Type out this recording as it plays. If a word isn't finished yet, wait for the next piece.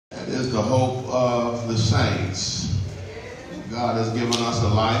is the hope of the saints. God has given us a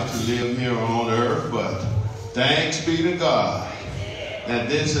life to live here on earth, but thanks be to God that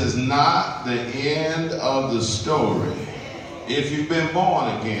this is not the end of the story. If you've been born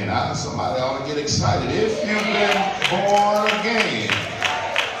again, somebody ought to get excited. If you've been born again,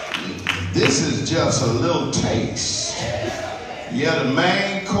 this is just a little taste. Yeah, the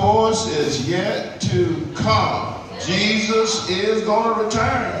main course is yet to come. Jesus is going to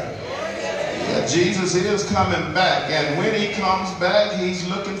return. Yeah, Jesus is coming back. And when he comes back, he's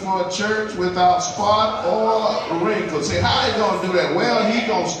looking for a church without spot or wrinkle. Say, how are you going to do that? Well, he's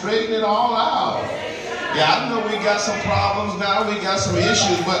going to straighten it all out. Yeah, I know we got some problems now. We got some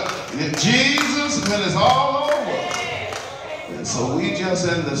issues. But Jesus, when it's all over. And so we just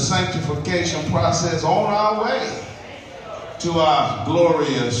in the sanctification process on our way to our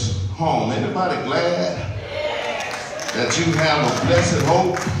glorious home. Anybody glad that you have a blessed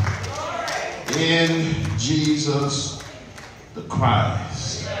hope in Jesus the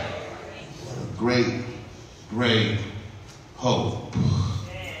Christ? A great, great hope.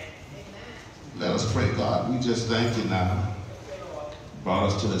 Let us pray. God, we just thank you now. Brought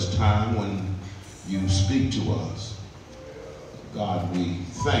us to this time when you speak to us. God, we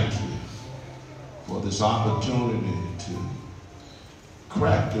thank you for this opportunity to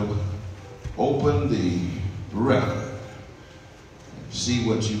open the record, see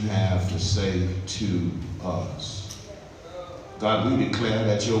what you have to say to us. God, we declare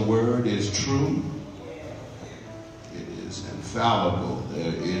that your word is true. It is infallible.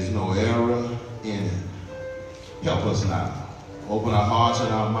 There is no error in it. Help us now. Open our hearts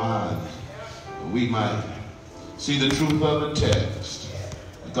and our minds that we might see the truth of the text.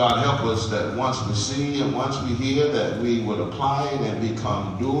 God, help us that once we see and once we hear, that we would apply it and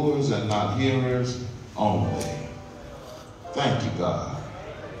become doers and not hearers only. Thank you, God.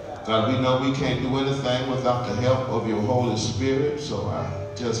 God, we know we can't do anything without the help of your Holy Spirit, so I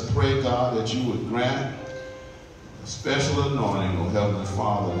just pray, God, that you would grant a special anointing, oh Heavenly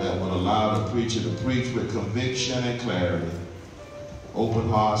Father, that would allow the preacher to preach with conviction and clarity, open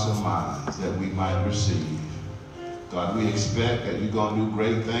hearts and minds that we might receive. God, we expect that you're going to do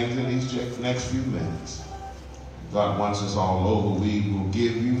great things in these next few minutes. God, once it's all over, we will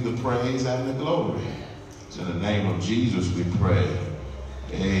give you the praise and the glory. It's in the name of Jesus we pray.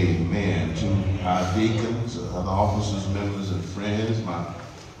 Amen. To our deacons, other officers, members, and friends, my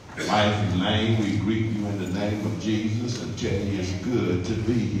wife Elaine, we greet you in the name of Jesus and tell you it's good to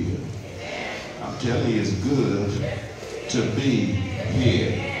be here. I'm telling you it's good to be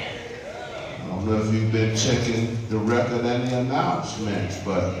here. I don't know if you've been checking the record and the announcements,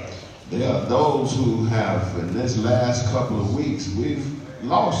 but there are those who have, in this last couple of weeks, we've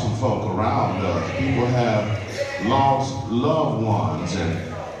lost some folk around us. People have lost loved ones,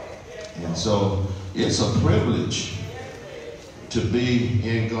 and so it's a privilege to be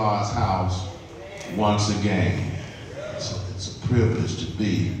in God's house once again. It's a privilege to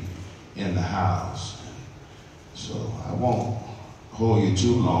be in the house. So I won't hold you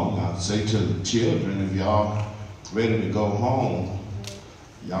too long. I'll say to the children, if y'all ready to go home,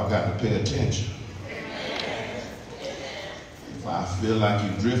 y'all got to pay attention. If I feel like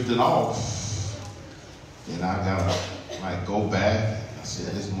you're drifting off, then I gotta go back. I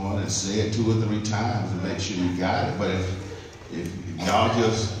said this morning, say it 2 or 3 times and make sure you got it. But if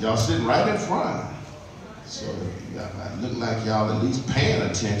y'all sitting right in front, so if look like y'all at least paying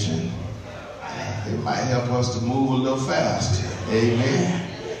attention, it might help us to move a little faster. Amen.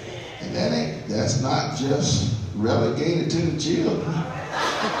 And that's not just relegated to the children.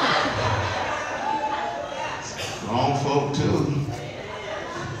 Grown folk too.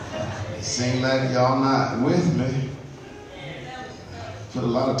 It seems like y'all not with me. Put a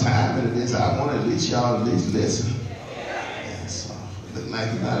lot of time into this. I want at least y'all listen. And so look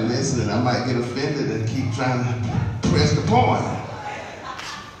like you're not listening. I might get offended and keep trying to press the point.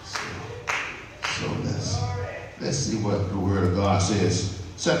 So let's see what the Word of God says.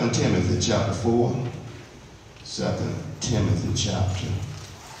 2 Timothy chapter 4. 2 Timothy chapter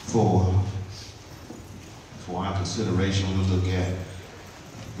 4. For our consideration, we'll look at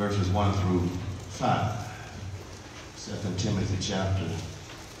verses 1 through 5. 2 Timothy chapter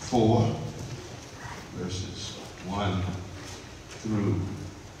 4, verses 1 through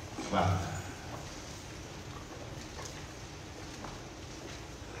 5.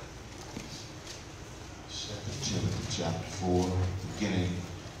 Timothy chapter 4, beginning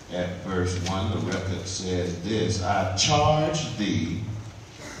at verse 1, the record says this: I charge thee,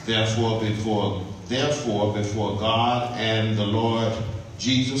 therefore before God and the Lord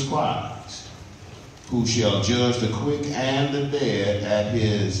Jesus Christ, who shall judge the quick and the dead at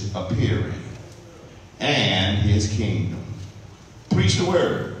his appearing and his kingdom. Preach the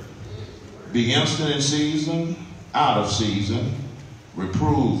word. Be instant in season, out of season.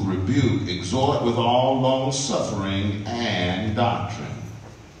 Reprove, rebuke, exhort with all long suffering and doctrine.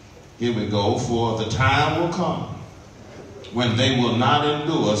 Here we go. For the time will come when they will not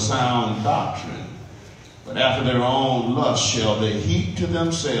endure sound doctrine, but after their own lust shall they heap to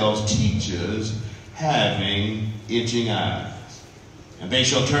themselves teachers having itching eyes. And they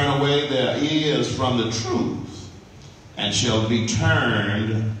shall turn away their ears from the truth, and shall be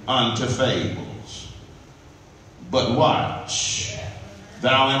turned unto fables. But watch,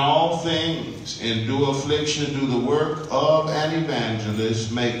 thou in all things endure affliction, do the work of an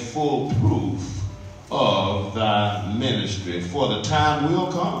evangelist, make full proof of thy ministry. For the time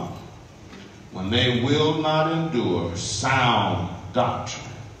will come when they will not endure sound doctrine,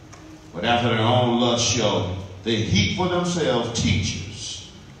 but after their own lust shall they heap for themselves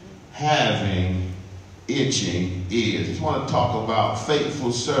teachers having itching ears. I just want to talk about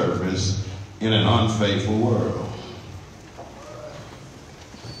faithful service in an unfaithful world.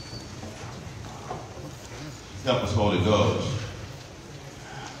 Help us, Holy Ghost.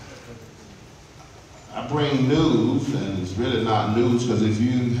 I bring news, and it's really not news, because if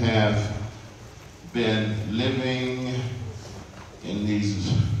you have been living in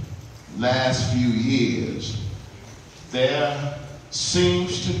these last few years, there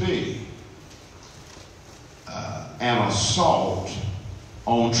seems to be an assault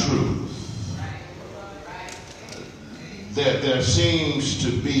on truth. There seems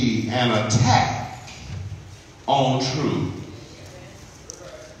to be an attack on truth.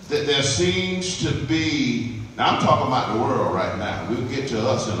 That there seems to be, now I'm talking about the world right now. We'll get to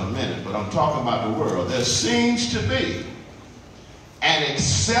us in a minute, but I'm talking about the world. There seems to be an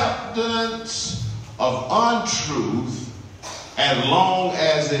acceptance of untruth as long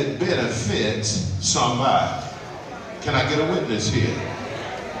as it benefits somebody. Can I get a witness here?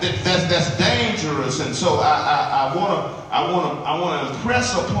 That's dangerous, and so I want to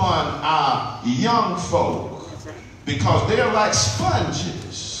impress upon our young folk, because they're like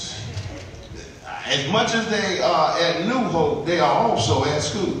sponges. As much as they are at New Hope, they are also at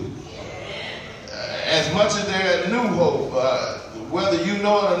school. As much as they're at New Hope, whether you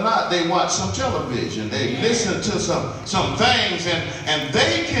know it or not, they watch some television. They listen to some things, and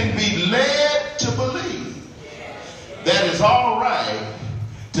they can be led to believe that it's all right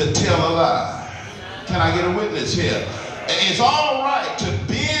to tell a lie. Can I get a witness here? It's all right to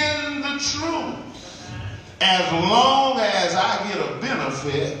bend the truth as long as I get a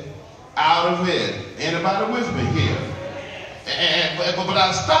benefit out of it. Anybody with me here? But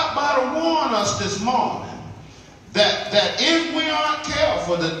I stopped by to warn us this morning that if we aren't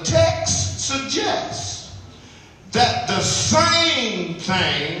careful, the text suggests that the same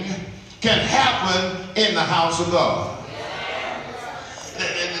thing can happen in the house of God.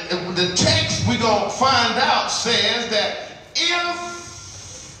 The text we're going to find out says that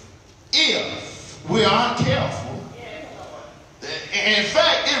if we aren't careful, in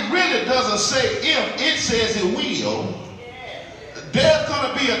fact, it really doesn't say if, it says it will. There's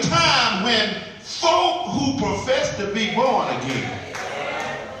going to be a time when folk who profess to be born again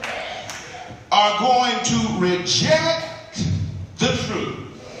are going to reject the truth.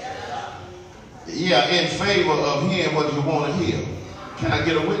 Yeah, in favor of hearing what you want to hear. Can I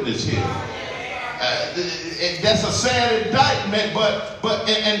get a witness here? That's a sad indictment, but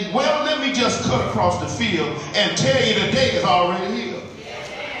well, let me just cut across the field and tell you the day is already here.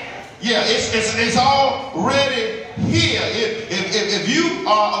 Yeah, it's already here. If you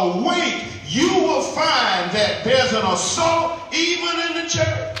are awake, you will find that there's an assault even in the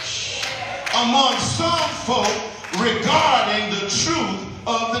church among some folk regarding the truth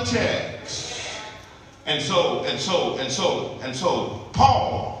of the text. And so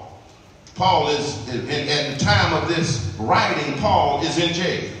Paul is, at the time of this writing, Paul is in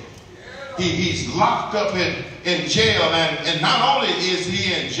jail. He's locked up in jail, and not only is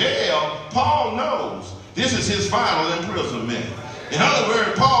he in jail, Paul knows this is his final imprisonment. In other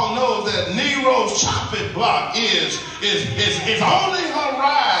words, Paul knows that Nero's chopping block is only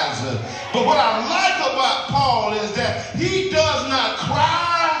horizon. But what I like about Paul is that he does not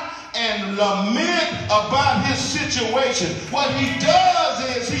cry and lament about his situation. What he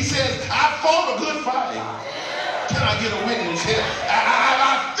does is he says, I fought a good fight. Can I get a witness here?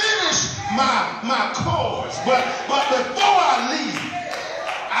 I finished my course, but before I leave,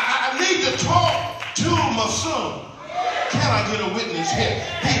 I need to talk to my son. Can I get a witness here?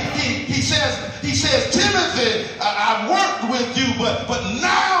 He says, Timothy, I worked with you, but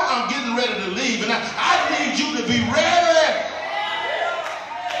now I'm getting ready to leave. leave. And I need you to be ready.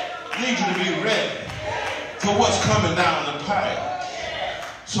 I need you to be ready for what's coming down the pipe.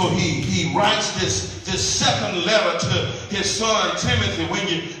 So he writes this second letter to his son Timothy.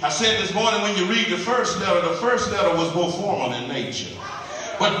 I said this morning, when you read the first letter was more formal in nature.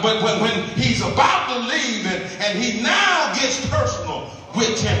 But when he's about to leave and he now gets personal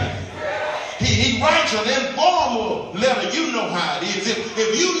with Timothy, he writes an informal letter. You know how it is.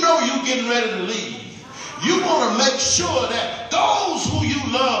 If you know you're getting ready to leave, you want to make sure that those who you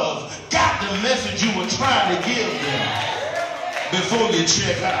love got the message you were trying to give them before you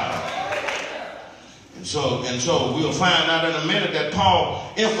check out. And so we'll find out in a minute that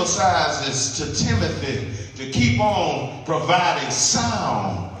Paul emphasizes to Timothy to keep on providing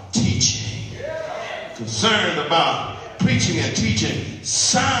sound teaching, concerned about preaching and teaching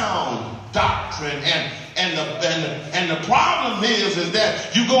sound doctrine. And the problem is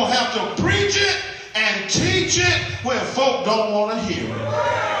that you're going to have to preach it and teach it when folk don't want to hear it.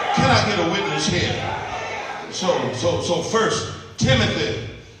 Can I get a witness here? So first Timothy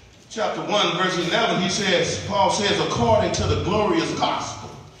chapter 1 verse 11, Paul says, according to the glorious gospel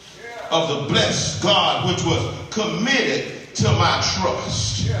of the blessed God which was committed to my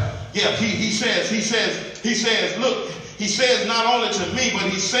trust. Yeah, he says, look, he says not only to me,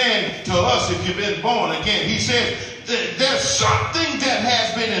 but he's saying to us, if you've been born again, he says there's something that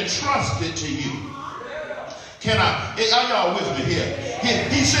has been entrusted to you. Are y'all with me here?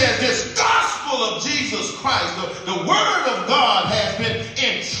 He says this gospel of Jesus Christ, the word of God has been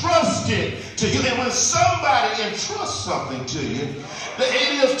entrusted to you. And when somebody entrusts something to you,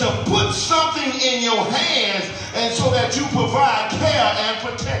 it is to put something in your hands and so that you provide care and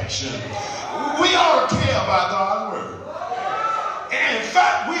protection. We ought to care about God's word. And in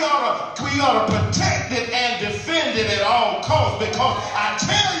fact, we ought to protect it and defend it at all costs, because I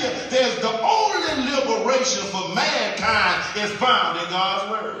tell you, there's the only liberation for mankind is found in God's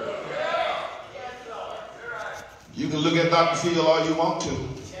word. You can look at Dr. Phil all you want to.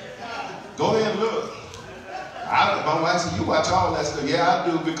 Go ahead and look. My wife said, you watch all that stuff. Yeah, I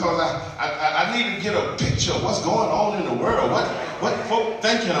do, because I need to get a picture of what's going on in the world, what folk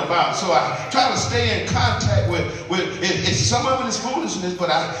thinking about. So I try to stay in contact with some of it is foolishness, but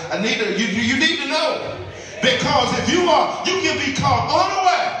I need to, you need to know. Because if you can be caught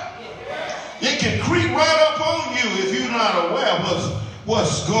unaware. It can creep right up on you if you're not aware of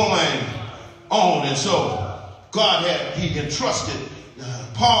what's going on. And so God he entrusted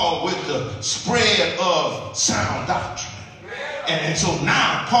Paul with the spread of sound doctrine. And so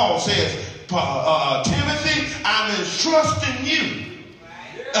now Paul says, Timothy, I'm entrusting you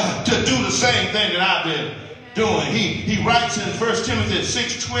to do the same thing that I've been doing. He writes in 1 Timothy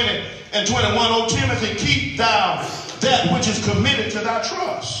 6:20 and 21, O Timothy, keep thou that which is committed to thy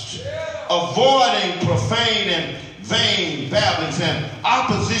trust, avoiding profane and vain babblings and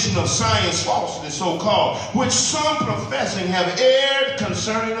opposition of science falsely so-called, which some professing have erred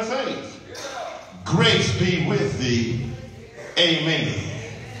concerning the faith. Grace be with thee. Amen.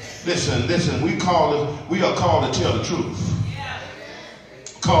 Listen, we are called to tell the truth.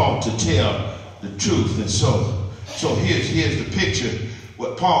 Called to tell the truth. And so here's the picture.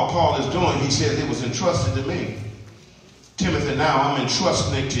 What Paul is doing, he says it was entrusted to me. Timothy, now I'm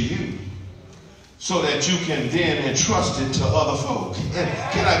entrusting it to you, so that you can then entrust it to other folk. And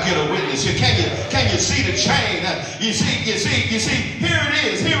can I get a witness here? Can you see the chain? You see, here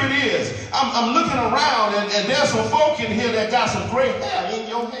it is. I'm looking around and there's some folk in here that got some gray hair in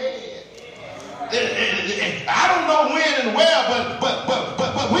your head. I don't know when and where,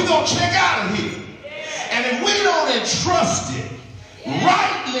 but we're going to check out of here. And if we don't entrust it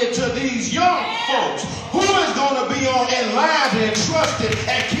rightly to these young folks, who is going to be in line to entrust it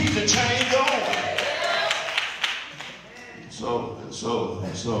and keep the chain going? So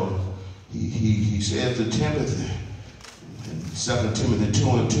he said to Timothy in 2 Timothy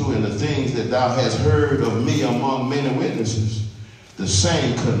 2:2, and the things that thou hast heard of me among many witnesses, the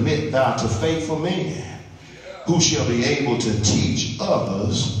same commit thou to faithful men, who shall be able to teach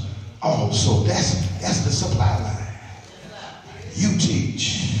others also. That's the supply line. You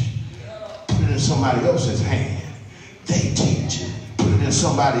teach, put it in somebody else's hand. They teach it, put it in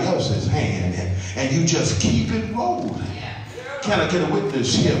somebody else's hand, and you just keep it rolling. Can I get a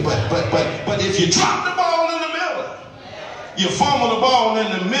witness here? But if you drop the ball in the middle, you fumble the ball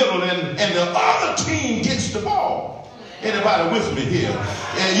in the middle, and the other team gets the ball. Anybody with me here?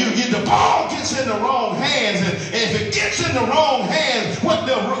 And the ball gets in the wrong hands, and if it gets in the wrong hands, what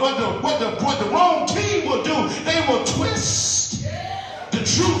the wrong team will do, they will twist the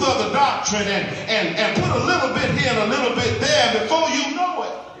truth of the doctrine and put a little bit here and a little bit there. Before you know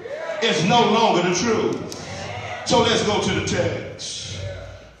it, is no longer the truth. So let's go to the text.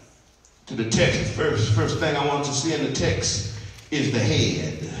 To the text. First thing I want to see in the text is the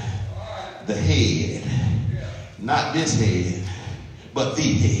head. The head. Not this head, but the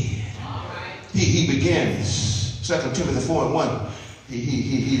head. He begins, 2 Timothy 4:1.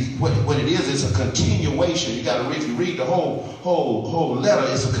 What it is, it's a continuation. You got to read, if you read the whole letter,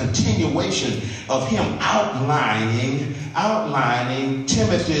 it's a continuation of him outlining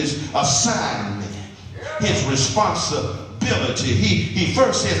Timothy's assignment, his responsibility. He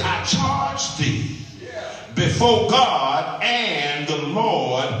first says, I charge thee before God and the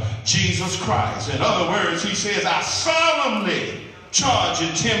Lord Jesus Christ. In other words, he says, I solemnly charge you,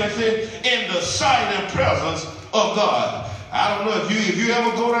 Timothy, in the sight and presence of God. I don't know if you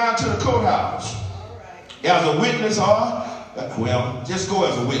ever go down to the courthouse as a witness or, well, just go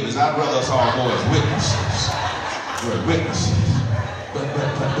as a witness. I'd rather us all go as witnesses. We're witnesses.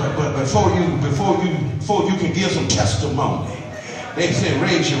 But before you can give some testimony, they say,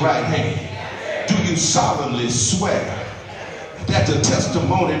 raise your right hand. Do you solemnly swear that the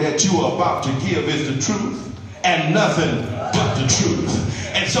testimony that you are about to give is the truth and nothing but the truth?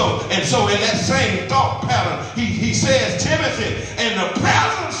 And so in that same thought pattern, he says, Timothy, in the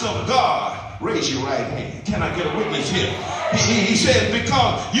presence of God, raise your right hand. Can I get a witness here? He says,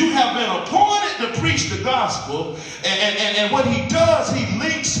 because you have been appointed to preach the gospel, and what he does, he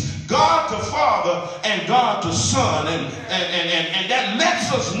links God the Father and God the Son, and that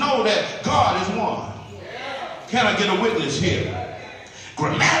lets us know that God is one. Can I get a witness here?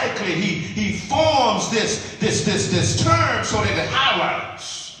 Grammatically, he forms this term so that it highlights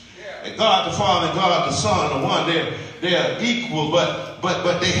that God the Father and God the Son are one. They're equal,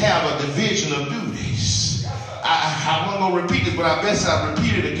 but they have a division of duties. I won't go repeat this, but I guess I'll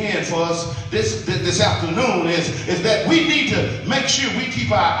repeat it again for us this afternoon is that we need to make sure we keep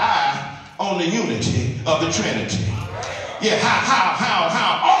our eye on the unity of the Trinity. Yeah,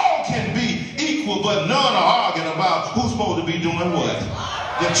 how all can be equal, but none are arguing about who's supposed to be doing what.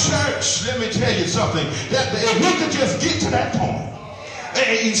 The church, let me tell you something, that if we could just get to that point.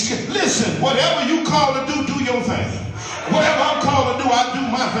 Listen, whatever you call to do your thing. Whatever I'm called to do, I do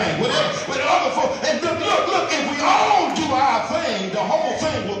my thing. Whatever other folks, and look, if we all do our thing, the whole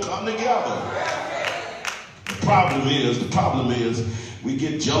thing will come together. The problem is we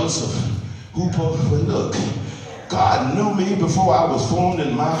get jealous of who, but look, God knew me before I was formed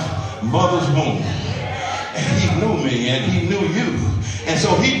in my mother's womb. And he knew me and he knew you. And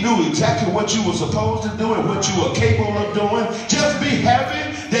so he knew exactly what you were supposed to do and what you were capable of doing. Just be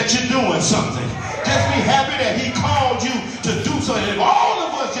happy that you're doing something. Just be happy that he called you to do something. If all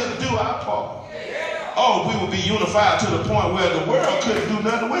of us just do our part, oh, we will be unified to the point where the world couldn't do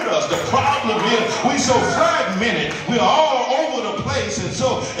nothing with us. The problem is we're so fragmented. We're all over the place. And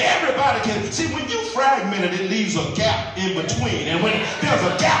so everybody can see when you fragmented, it leaves a gap in between. And when there's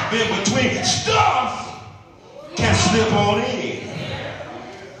a gap in between, stuff can slip on in.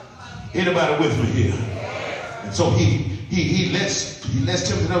 Anybody with me here? And so he lets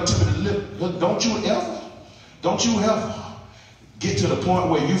Timothy know, look, don't you ever get to the point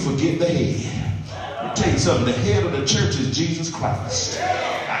where you forget the head. Let me tell you something, the head of the church is Jesus Christ.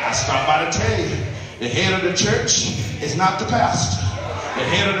 I stop by to tell you, the head of the church is not the pastor. The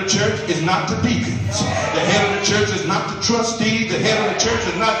head of the church is not the deacons. The head of the church is not the trustees. The head of the church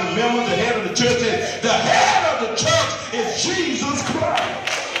is not the members. The head of the church is Jesus Christ.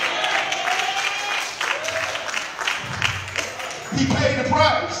 He paid the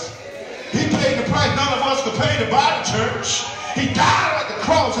price. He paid the price. None of us could pay to buy the church. He died at the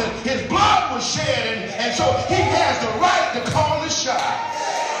cross and his blood was shed, and so he has the right to call the shots.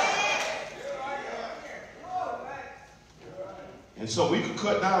 And so we could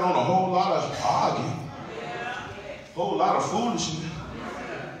cut down on a whole lot of arguing, whole lot of foolishness,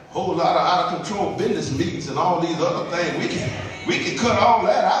 whole lot of out of control business meetings and all these other things. We can cut all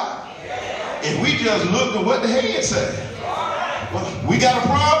that out if we just look at what the head said. Well, we got a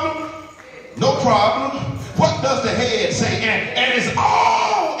problem? No problem. What does the head say? And it's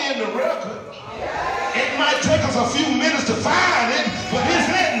all in the record. It might take us a few minutes to find it, but it's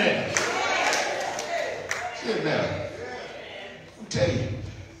in there. It's in there. I'll tell you.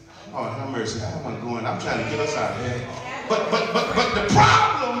 Oh, have mercy. I want to go in. I'm trying to get us out of here. But the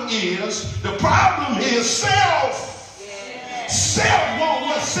problem is self. Self want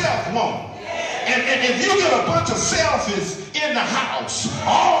what self want. And if you get a bunch of selfies in the house,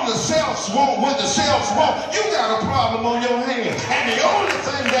 all the selves want what the selves want, you got a problem on your hands. And the only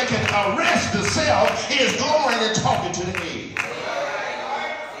thing that can arrest the self is going and talking to the head.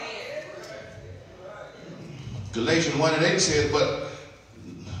 Galatians 1:8 says, but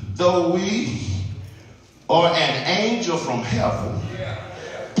though we or an angel from heaven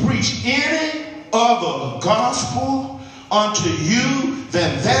preach any other gospel unto you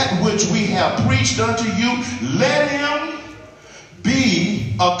than that which we have preached unto you, let him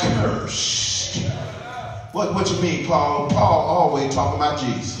be accursed. What you mean, Paul? Paul always talking about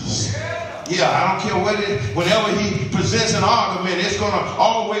Jesus. Yeah, I don't care what whenever he presents an argument, it's going to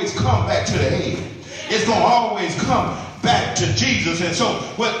always come back to the head. It's going to always come back to Jesus. And so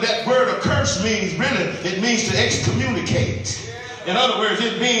what that word accursed means, really, it means to excommunicate. In other words,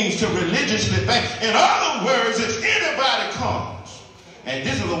 it means to religiously ban. In other words, if anybody comes, and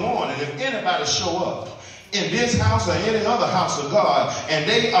this is a warning, if anybody show up in this house or any other house of God, and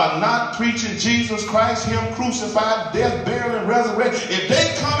they are not preaching Jesus Christ, him crucified, death, burial, and resurrection, if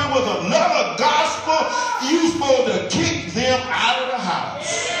they come in with another gospel, you're supposed to kick them out of the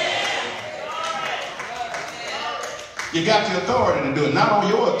house. You got the authority to do it. Not on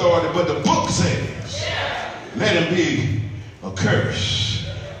your authority, but the book says, let him be accursed.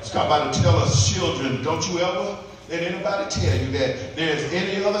 Stop by to tell us, children, don't you ever let anybody tell you that there's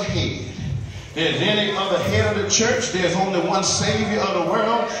any other head. There's any other head of the church. There's only one Savior of the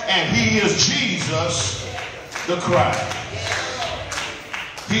world, and he is Jesus the Christ.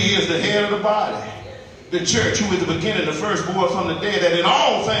 He is the head of the body, the church, who is the beginning, the firstborn from the dead, that in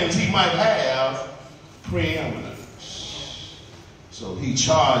all things he might have preeminence. So he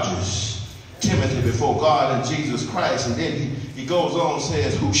charges Timothy before God and Jesus Christ, and then he goes on and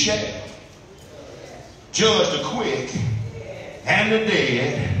says, who shall judge the quick and the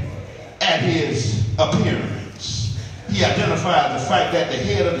dead at his appearance? He identified the fact that the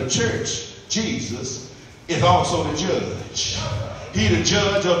head of the church, Jesus, is also the judge. He's the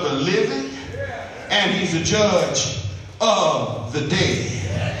judge of the living, and he's the judge of the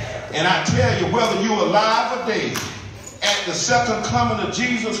dead. And I tell you, whether you're alive or dead, at the second coming of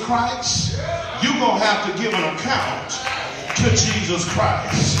Jesus Christ, you're going to have to give an account to Jesus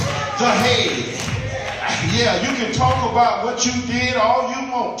Christ, the head. Yeah, you can talk about what you did all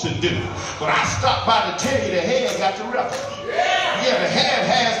you want to do, but I stopped by to tell you the head got the record. Yeah, the head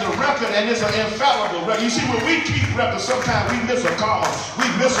has the record, and it's an infallible record. You see, when we keep records, sometimes we miss a comma, we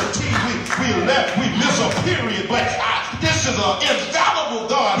miss a T, we miss a period, but this is an infallible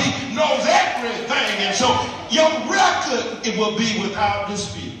God. He knows everything, and so your record, it will be without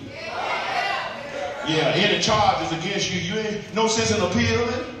dispute. Yeah, any charges against you, you ain't no sense in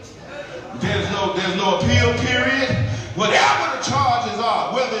appealing. There's no appeal period. Whatever the charges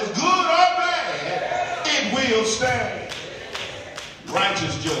are, whether it's good or bad, it will stand.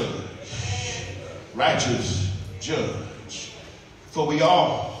 Righteous judge. Righteous judge. For we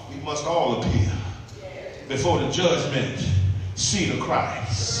must all appear before the judgment seat of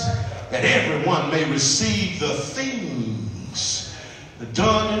Christ, that everyone may receive the things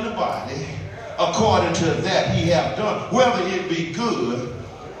done in the body according to that he have done, whether it be good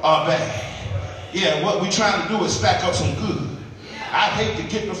or bad. Yeah, what we're trying to do is stack up some good. I hate to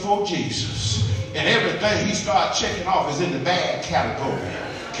get before Jesus and everything he starts checking off is in the bad category.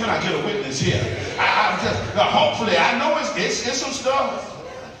 Can I get a witness here? Hopefully, I know it's some stuff.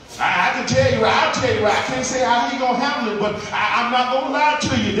 I can tell you, I'll tell you, I can't say how he gonna handle it, but I'm not gonna lie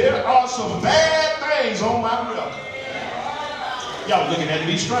to you. There are some bad things on my record. Y'all looking at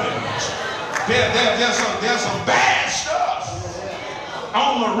me strange. There's some bad stuff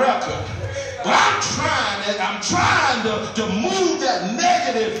on the record. But I'm trying to move that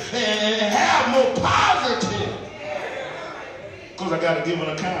negative and have more positive. Because I got to give an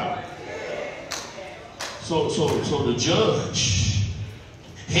account. So the judge,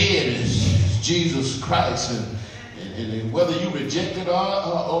 head is Jesus Christ, and whether you reject it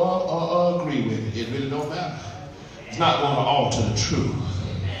or agree with it, it really don't matter. It's not going to alter the truth.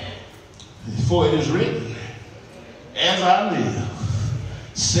 For it is written, as I live,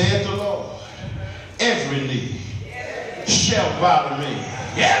 said the Lord, every knee shall bow to me.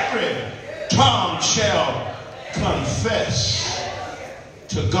 Every tongue shall confess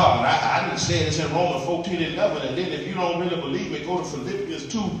to God. I didn't say this in Romans 14:11, and then if you don't really believe me, go to Philippians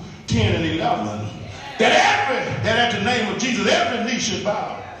 2:10 and 11. That at the name of Jesus, every knee should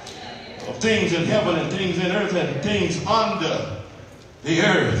bow, of things in heaven and things in earth and things under the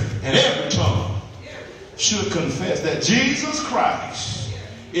earth, and every tongue should confess that Jesus Christ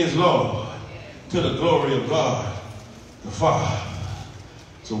is Lord, to the glory of God the Father.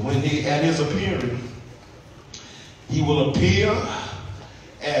 So when he at his appearing, he will appear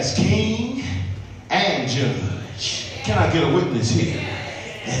as king and judge. Can I get a witness here?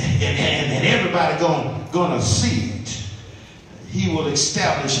 And everybody gonna see it. He will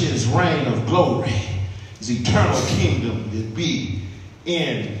establish his reign of glory. His eternal kingdom will be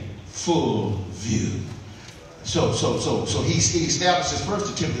in full view. So he establishes first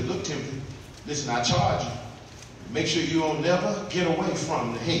to Timothy, look, Timothy, listen, I charge you. Make sure you don't never get away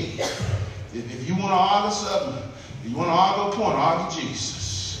from the head. If you want to argue something, if you want to argue a point, argue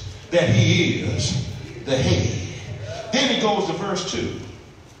Jesus, that he is the head. Then he goes to verse 2.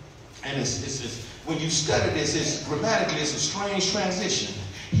 And it's when you study this, it's grammatically, it's a strange transition.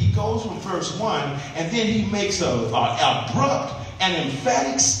 He goes from verse 1, and then he makes an abrupt and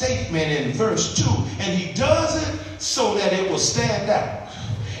emphatic statement in verse 2. And he does it so that it will stand out.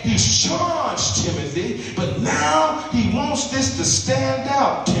 He's charged Timothy, but now he wants this to stand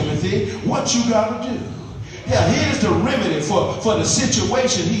out, Timothy. What you got to do? Yeah, here's the remedy for the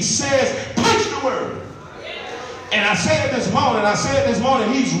situation. He says, preach the word. And I said this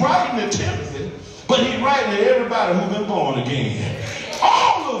morning, he's writing to Timothy, but he's writing to everybody who's been born again.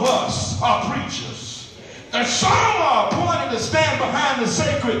 All of us are preachers. And some are appointed to stand behind the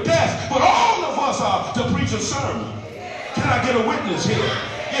sacred desk, but all of us are to preach a sermon. Can I get a witness here?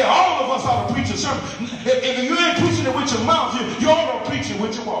 Yeah, all of us ought to preach a sermon. If you ain't preaching it with your mouth, you ought to preach it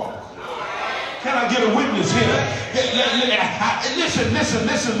with your walk. Can I get a witness here? Listen.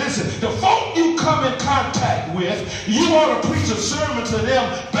 The folk you come in contact with, you ought to preach a sermon to them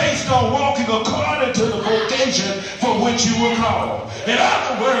based on walking according to the vocation for which you were called. In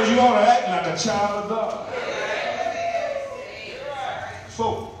other words, you ought to act like a child of God.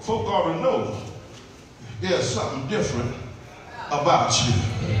 Folk ought to know there's something different about you.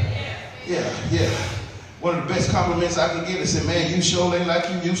 Yeah. One of the best compliments I can get is say, man, you sure ain't like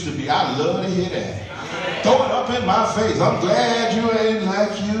you used to be. I love to hear that. Throw it up in my face. I'm glad you ain't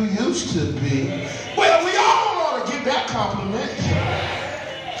like you used to be. Well, we all ought to get that compliment.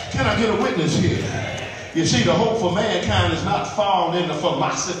 Can I get a witness here? You see, the hope for mankind is not found in the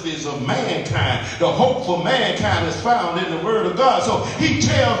philosophies of mankind. The hope for mankind is found in the word of God. So he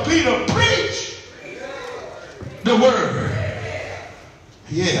tells Peter, preach the word.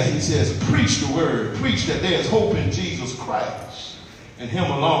 Yeah, he says, preach the word. Preach that there's hope in Jesus Christ and him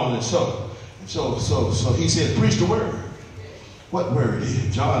alone. And so he said, preach the word. What word?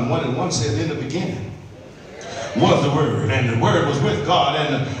 John 1:1 says, in the beginning was the word, and the word was with God,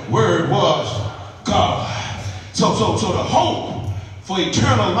 and the word was God. So the hope for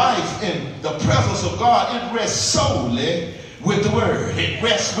eternal life in the presence of God, it rests solely with the word. It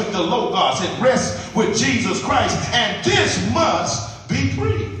rests with the Logos. It rests with Jesus Christ. And this must be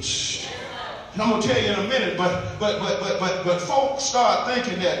preached. I'm going to tell you in a minute, but folks start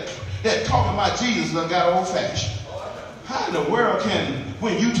thinking that talking about Jesus done got old-fashioned. How in the world can,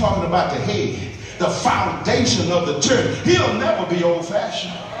 when you talking about the head, the foundation of the church, he'll never be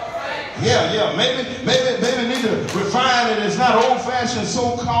old-fashioned. Yeah, maybe need to refine it. It's not old-fashioned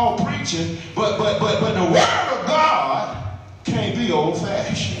so-called preaching, but the word of God can't be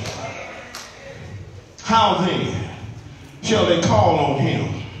old-fashioned. How then shall they call on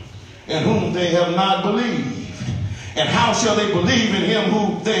him in whom they have not believed? And how shall they believe in him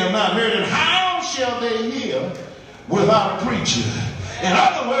who they have not heard? And how shall they hear without a preacher? In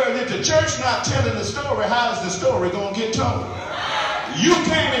other words, if the church not telling the story, how is the story going to get told? You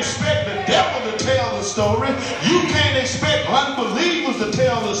can't expect the devil to tell the story. You can't expect unbelievers to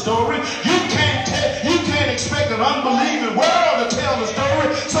tell the story. You can't expect an unbelieving world to tell the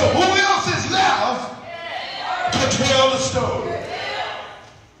story. So who else is left to tell the story?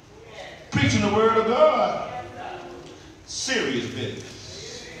 Preaching the word of God. Serious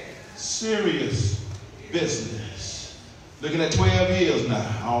business. Serious business. Looking at 12 years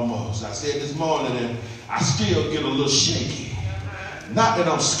now, almost. I said this morning, and I still get a little shaky. Not that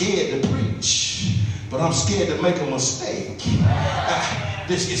I'm scared to preach, but I'm scared to make a mistake.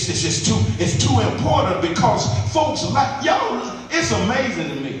 It's too important, because folks like, y'all, it's amazing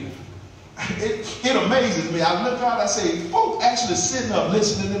to me. It amazes me. I look out, I say, folks actually sitting up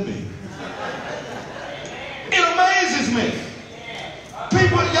listening to me. It amazes me.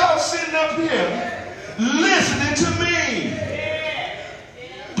 People, y'all sitting up here listening to me.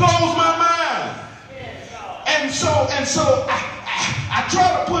 Blows my mind. And so I try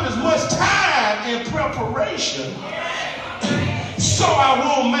to put as much time in preparation so I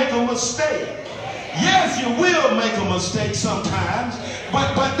won't make a mistake. Yes, you will make a mistake sometimes,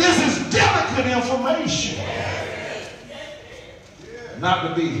 but this is delicate information. Not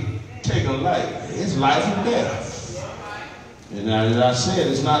to be taken lightly. It's life and death. And as I said,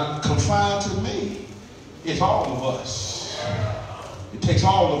 it's not confined to me. It's all of us. It takes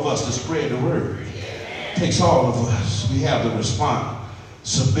all of us to spread the word. It takes all of us. We have the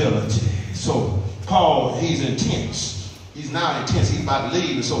responsibility. So Paul, he's intense. He's now intense. He's about to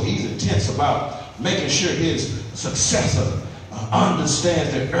leave, and so he's intense about making sure his successor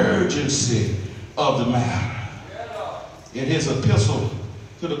understands the urgency of the matter. In his epistle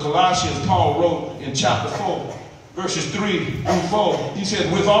to the Colossians, Paul wrote in chapter 4, verses 3 through 4, he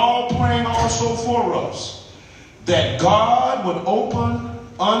said, with all praying also for us, that God would open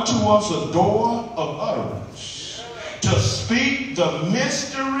unto us a door of utterance, to speak the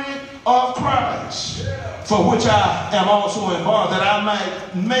mystery of Christ, for which I am also involved, that I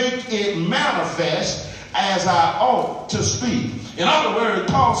might make it manifest as I ought to speak. In other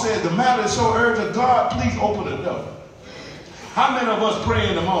words, Paul said the matter is so urgent, God, please open the door. How many of us pray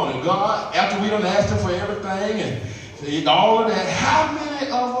in the morning, God, after we done asked him for everything and all of that, how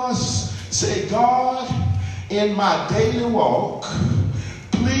many of us say, God, in my daily walk,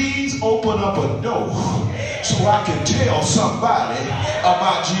 please open up a door so I can tell somebody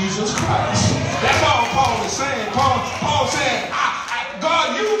about Jesus Christ? That's all Paul is saying. Paul said,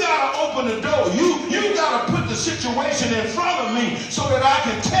 God, you got to open the door. You got to put the situation in front of me so that I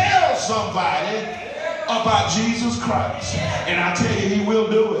can tell somebody about Jesus Christ. And I tell you, he will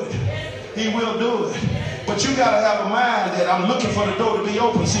do it. He will do it. But you got to have a mind that I'm looking for the door to be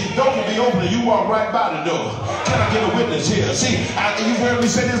open. See, the door can be open and you walk right by the door. Can I get a witness here? See, you've heard me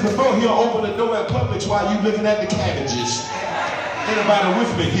say this before. He'll open the door at Publix while you looking at the cabbages. Anybody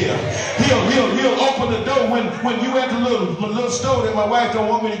with me here? He'll open the door when you at the little store that my wife don't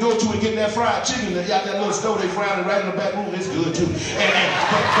want me to go to and get that fried chicken. They got that little store they frying right in the back room. It's good too.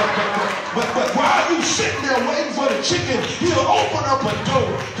 But while you sitting there waiting for the chicken, he'll open up a door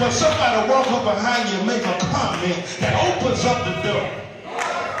till somebody walk up behind you and make a comment that opens up the door.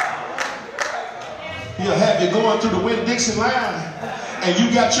 He'll have you going through the Winn-Dixie line, and you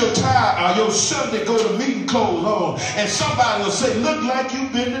got your tie or your Sunday go to meeting clothes on, and somebody will say, look like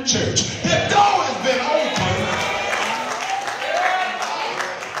you've been to church. The door has been open.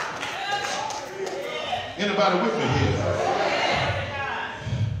 Anybody with me here?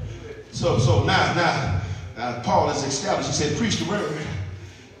 So now Paul is established. He said, preach the word.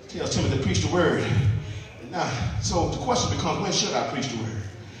 He tells Timothy to preach the word. And now, so the question becomes, when should I preach the word?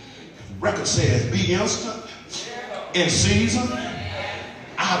 The record says, be instant, in season,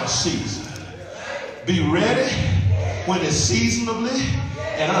 out of season. Be ready when it's seasonably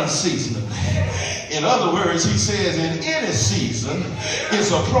and unseasonably. In other words, he says in any season,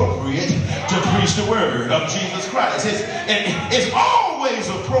 it's appropriate to preach the word of Jesus Christ. It's always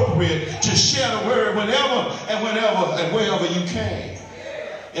appropriate to share the word whenever and wherever you can.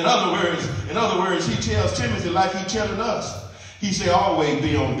 In other words, he tells Timothy like he's telling us. He said, always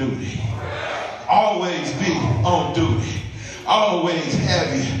be on duty. Always be on duty. Always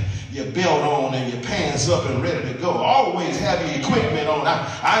have your belt on and your pants up and ready to go. Always have your equipment on.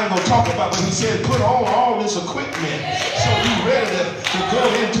 I ain't going to talk about, but he said put on all this equipment so you're ready to go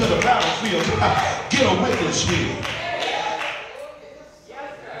into the battlefield. Get a witness here.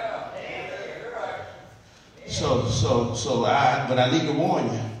 But I need to warn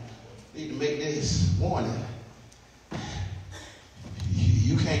you. I need to make this warning.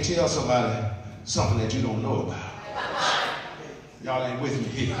 You can't tell somebody something that you don't know about. Y'all ain't with me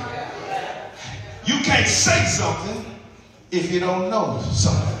here. You can't say something if you don't know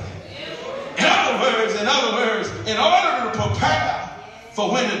something. In other words, in order to prepare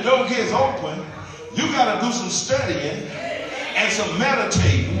for when the door gets open, you got to do some studying and some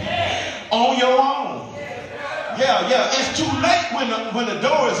meditating on your own. Yeah, it's too late when the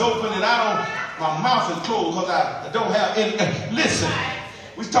door is open and my mouth is closed because I don't have any. Listen,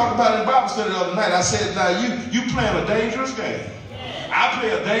 we talked about it in Bible study the other night. I said, now you playing a dangerous game. I play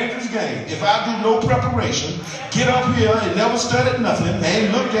a dangerous game. If I do no preparation, get up here and never studied nothing,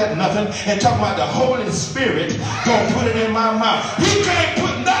 ain't looked at nothing, and talk about the Holy Spirit gonna put it in my mouth. He can't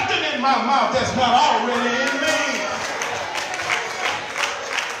put nothing in my mouth that's not already in me.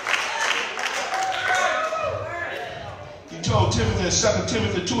 He told Timothy in 2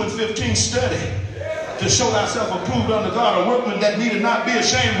 Timothy 2:15, study to show thyself approved unto God, a workman that needed not be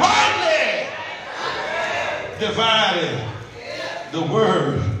ashamed, rightly dividing the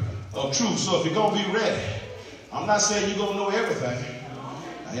word of truth. So if you're going to be ready, I'm not saying you're going to know everything.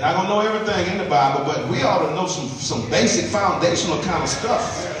 You're not going to know everything in the Bible, but we ought to know some basic foundational kind of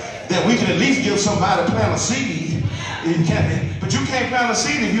stuff that we can at least give somebody to plant a seed. But you can't plant a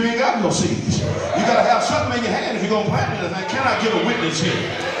seed if you ain't got no seeds. You got to have something in your hand if you're going to plant anything. Can I get a witness here?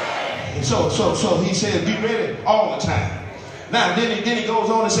 And so he said, be ready all the time. Now, then he goes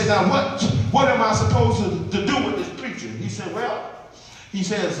on and says, now what am I supposed to do with this preacher? He said, he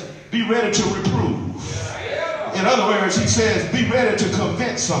says, be ready to reprove. In other words, he says, be ready to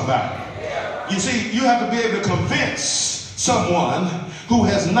convince somebody. You see, you have to be able to convince someone who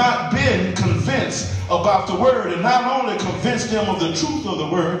has not been convinced about the word, and not only convince them of the truth of the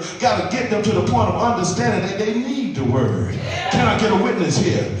word, got to get them to the point of understanding that they need the word. Can I get a witness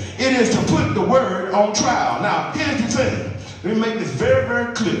here? It is to put the word on trial. Now, here's the thing. Let me make this very,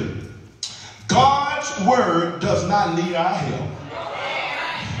 very clear. God's word does not need our help.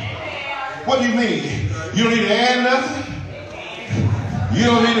 What do you mean? You don't need to add nothing? You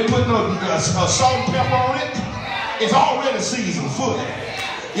don't need to put no salt and pepper on it? It's already seasoned fully.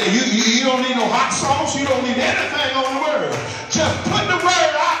 Yeah, you don't need no hot sauce. You don't need anything on the word. Just put the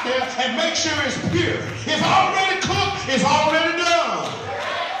word out there and make sure it's pure. It's already cooked. It's already done.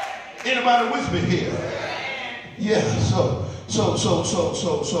 Anybody with me here? Yeah, so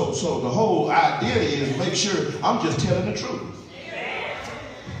the whole idea is make sure I'm just telling the truth.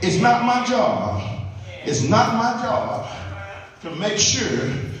 It's not my job. It's not my job to make sure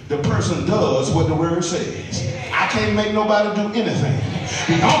the person does what the word says. I can't make nobody do anything.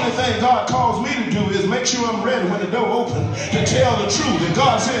 The only thing God calls me to do is make sure I'm ready when the door opens to tell the truth. And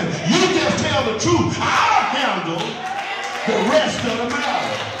God said, you just tell the truth. I'll handle the rest of the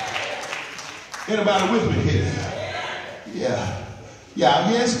matter. Anybody with me here?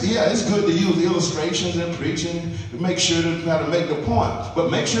 Yeah, it's good to use illustrations in preaching to make sure to try to make the point. But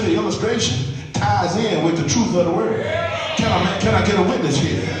make sure the illustration ties in with the truth of the word. Can I get a witness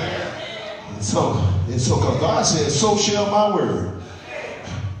here? So because God says, so shall my word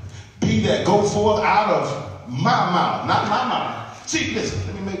be that go forth out of my mouth, not my mouth. See, listen,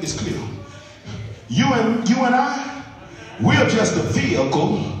 let me make this clear. You and I, we're just a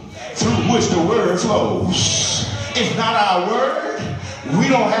vehicle through which the word flows. It's not our word. We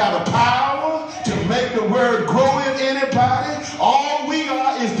don't have the power to make the word grow in anybody. All we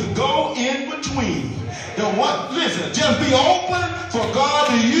are is to go in between. Listen, just be open for God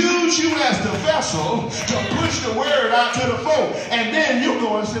to use you as the vessel to push the word out to the folk. And then you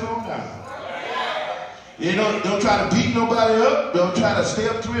go and sit on down. You know, don't try to beat nobody up. Don't try to stay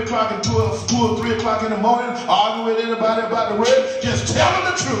up 3 o'clock and 2 or 3 o'clock in the morning, argue with anybody about the word. Just tell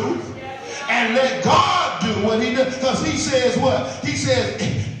them the truth and let God do what he does. Because he says what? He says,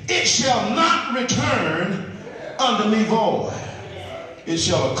 it shall not return unto me void. It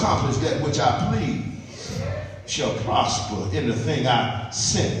shall accomplish that which I please. Shall prosper in the thing I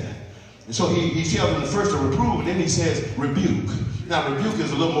send. And so he tells them first to reprove, and then he says rebuke. Now rebuke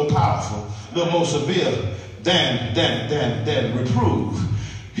is a little more powerful, a little more severe than reprove.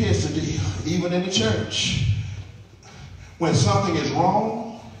 Here's the deal, even in the church, when something is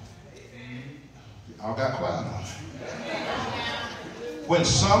wrong, y'all got quiet on it. When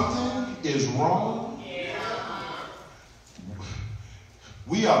something is wrong,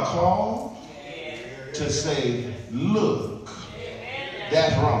 we are called to say, look,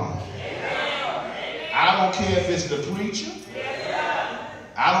 that's wrong. I don't care if it's the preacher.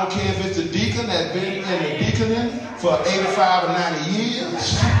 I don't care if it's the deacon that's been in the deaconing for 85 or 90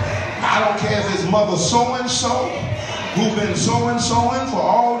 years. I don't care if it's mother so-and-so who's been so-and-soing for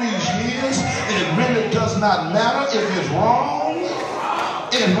all these years. It really does not matter. If it's wrong,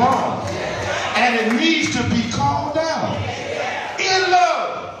 it's wrong. And it needs to be called out in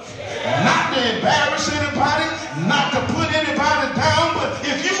love. Not to embarrass anybody, not to put anybody down, but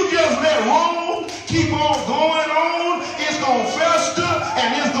if you just let wrong keep on going on, it's going to fester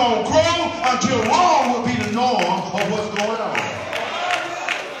and it's going to grow until wrong will be the norm of what's going on.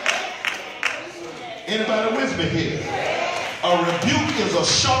 Anybody with me here? A rebuke is a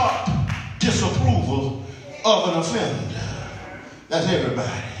sharp disapproval of an offender. That's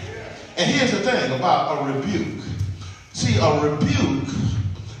everybody. And here's the thing about a rebuke. See, a rebuke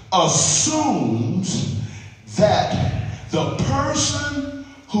assumes that the person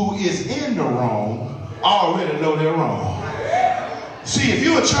who is in the wrong already know they're wrong. See, if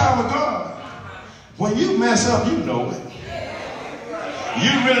you're a child of God, when you mess up, you know it. You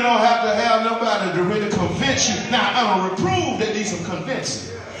really don't have to have nobody to really convince you. Now, on a reprove, there needs some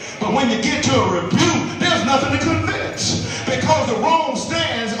convincing. But when you get to a rebuke, there's nothing to convince because the wrong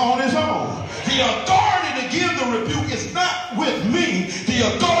stands on its own. The authority to give the rebuke is not with me. The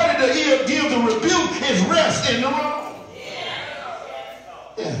authority to give the rebuke is rest in the wrong.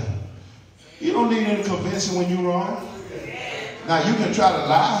 Yeah. You don't need any convincing when you're wrong. Now, you can try to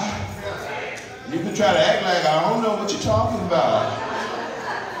lie. You can try to act like I don't know what you're talking about.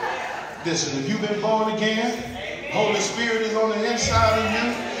 Listen, if you've been born again, Holy Spirit is on the inside of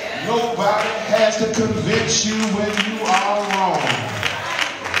you. Nobody has to convince you when you are wrong.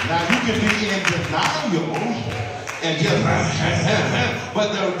 Now, you can be in denial and just, but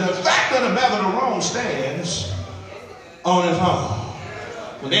the fact of the matter, the wrong stands on its own.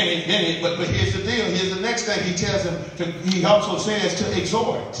 But here's the deal. Here's the next thing he tells him. He also says to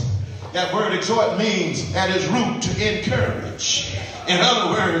exhort. That word exhort means at its root to encourage. In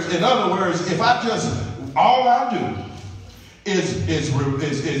other words, if I just, all I do is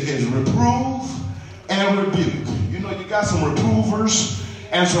reprove and rebuke. You know, you got some reprovers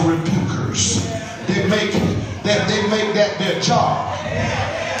and some rebukers. They make that their job.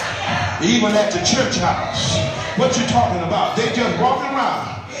 Even at the church house. What you talking about? They just walking around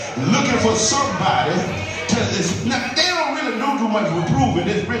looking for somebody to, they don't really do too much reproving,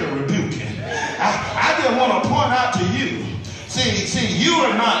 it's really rebuking. I just want to point out to you, see, you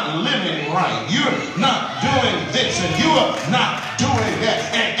are not living right. You're not doing this and you are not doing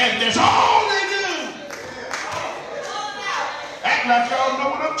that. And that's all they do. Act like y'all know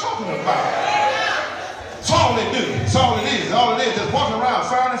what I'm talking about. That's all they do. That's all it is. All it is. Just walking around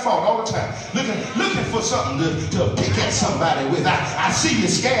finding fault all the time. Looking for something to pick at somebody with. I see your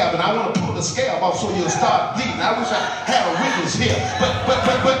scab and I want to pull the scab off so you'll start bleeding. I wish I had a witness here. But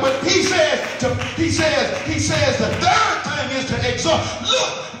he says the third thing is to exhort.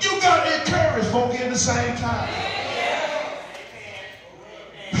 Look, you got to encourage folk at the same time.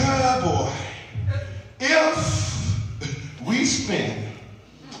 Boy, if we spend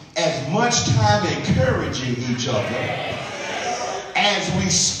as much time encouraging each other as we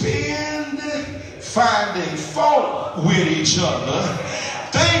spend finding fault with each other,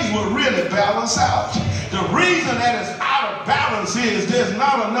 things will really balance out. The reason that it's out of balance is there's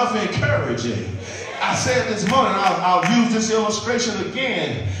not enough encouraging. I said this morning, I'll use this illustration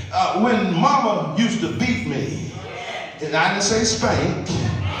again. When mama used to beat me, and I didn't say spank,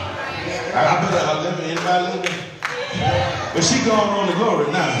 I better anybody let me. But she going on the glory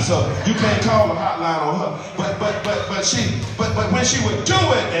now, so you can't call the hotline on her. But when she would do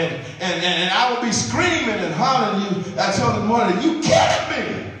it, and I would be screaming and hollering, I told her morning, you kidding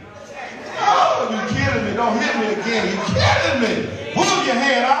me? Oh, you kidding me? Don't hit me again. You kidding me? Move your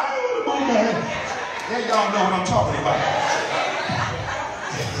hand. I don't want to move my hand. Yeah, y'all know what I'm talking about.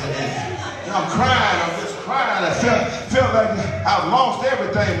 I'm crying. I'm just crying. I felt like I've lost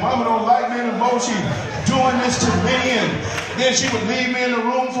everything. Mama don't like me anymore. She's doing this to me, and then she would leave me in the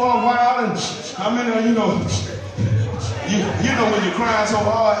room for a while, and I'm in there, you know when you're crying so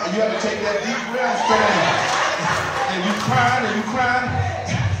hard, and you have to take that deep breath, and you crying,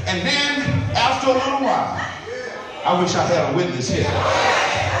 and then after a little while, I wish I had a witness here.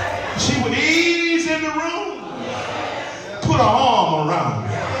 She would ease in the room, put her arm around me.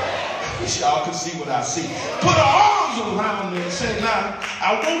 Y'all can see what I see. Put her arms around me and said, now,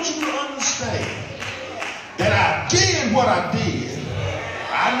 I want you to understand that I did what I did.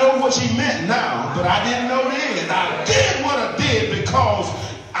 I know what she meant now, but I didn't know then. I did what I did because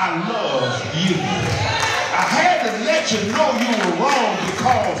I love you. I had to let you know you were wrong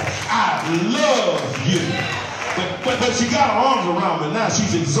because I love you. But she got her arms around me now.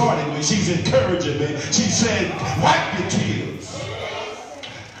 She's exhorting me. She's encouraging me. She said, wipe your tears.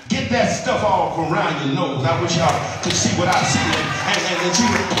 Get that stuff off around your nose. I wish y'all could see what I see. And she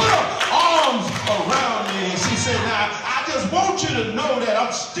would put her arms around me and she said, now, I just want you to know that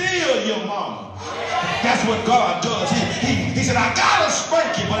I'm still your mama. That's what God does. He said, I gotta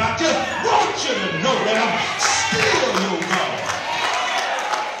spank you, but I just want you to know that I'm still your mama.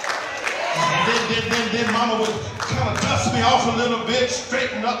 Then mama would kind of dust me off a little bit,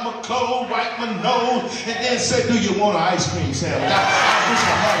 straighten up my clothes, wipe my nose, and then say, do you want an ice cream sandwich? I wish I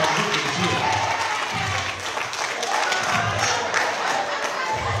had a witness here.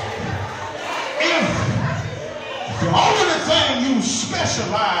 If the only thing you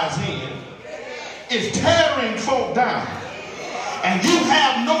specialize in is tearing folk down, and you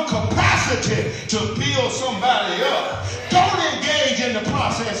have no capacity to build somebody up, don't engage in the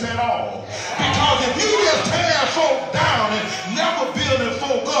process at all. Because if you just tear folk down and never building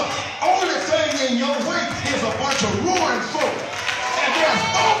folk up, only thing in your way is a bunch of ruined folk. And there's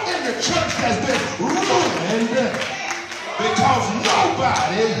folk in the church that's been ruined because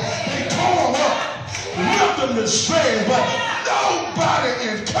nobody, they tore up, whipped them to shreds, but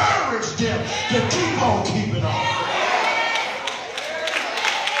nobody encouraged them to keep on keeping on.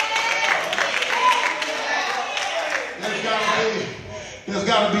 There's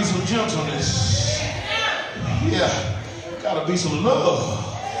got to be some gentleness. Yeah, got to be some love.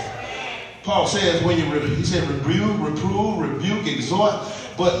 Paul says he said reprove, rebuke, exhort,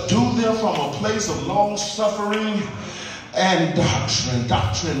 but do them from a place of long suffering and doctrine.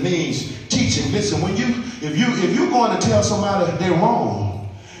 Doctrine means teaching. Listen, if you're going to tell somebody they're wrong,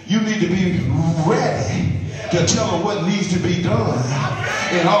 you need to be ready to tell them what needs to be done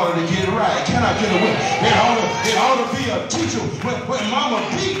in order to get right. Can I get a witness? It ought to be a teacher. When mama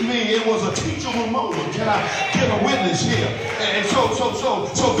beat me, it was a teachable moment. Can I get a witness here? And so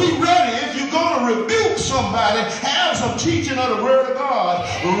be ready. If you're going to rebuke somebody, have some teaching of the word of God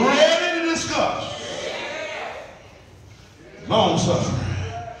ready to discuss. Long suffering.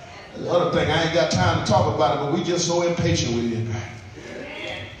 The other thing, I ain't got time to talk about it, but we just so impatient with it.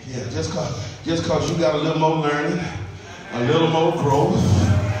 Yeah, just cause you got a little more learning, a little more growth,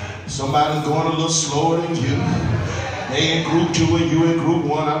 somebody's going a little slower than you. They in group 2 and you in group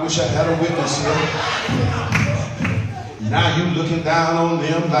 1. I wish I had a witness here. Now you looking down on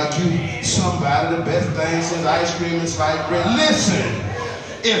them like you somebody. The best thing since ice cream and sliced bread. Listen,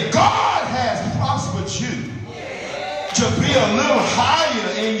 if God has prospered you to be a little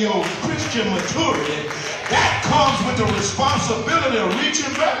higher in your Christian maturity, that comes with the responsibility of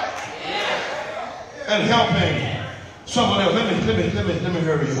reaching back and helping someone else. Let me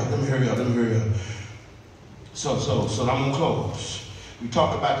hurry up. So I'm gonna close. We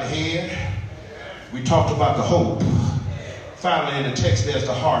talked about the head. We talked about the hope. Finally, in the text, there's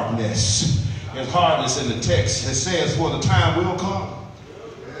the hardness. There's hardness in the text. It says, "For the time will come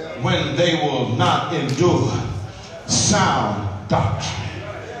when they will not endure sound doctrine."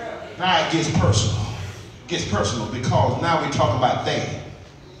 Now it gets personal. Because now we're talking about they.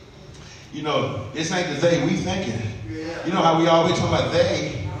 You know, this ain't the they we thinking. You know how we always talk about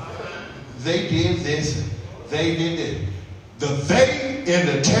they did this, they did it. The they in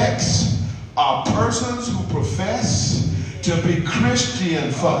the text are persons who profess to be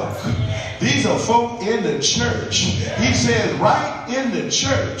Christian folk. These are folk in the church. He says right in the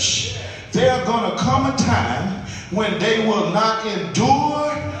church, there's going to come a time when they will not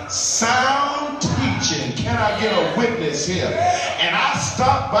endure sound teaching. Can I get a witness here? And I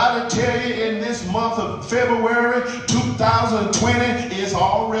stopped by to tell you, in this month of February 2020 is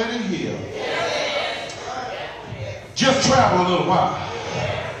already here. Just travel a little while.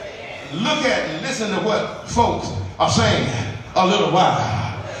 Look at and listen to what folks are saying a little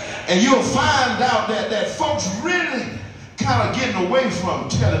while. And you'll find out that folks really kind of getting away from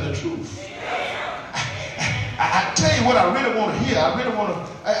telling the truth. I tell you what I really want to hear. I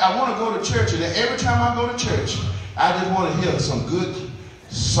want to go to church, and every time I go to church, I just want to hear some good,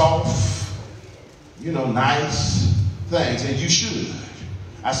 soft, nice things. And you should.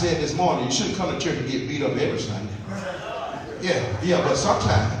 I said this morning, you shouldn't come to church and get beat up every Sunday. Yeah, but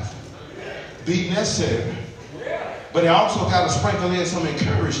sometimes be necessary. But they also got to sprinkle in some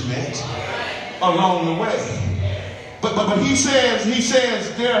encouragement along the way. But he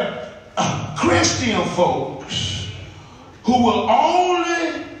says there are Christian folks who will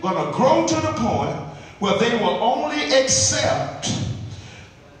only gonna grow to the point where they will only accept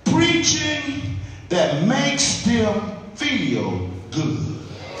preaching that makes them feel good.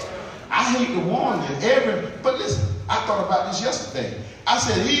 I hate to warn you, but listen, I thought about this yesterday. I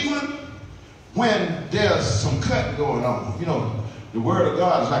said, even when there's some cutting going on, the word of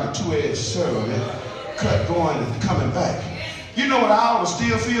God is like a two-edged sword, cut going and coming back. You know what? I ought to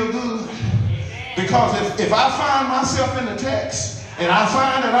still feel good. Because if I find myself in the text and I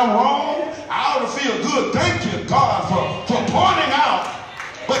find that I'm wrong, I ought to feel good. Thank you, God, for pointing out.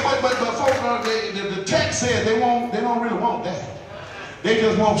 But folks, the text says they don't really want that. They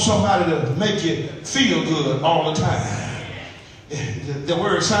just want somebody to make you feel good all the time. The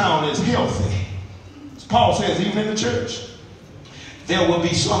word sound is healthy. Paul says, even in the church, there will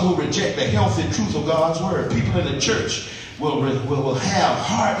be some who reject the healthy truth of God's word. People in the church will have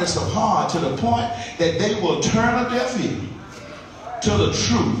hardness of heart to the point that they will turn a deaf ear to the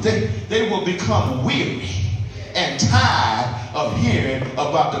truth. They will become weary and tired of hearing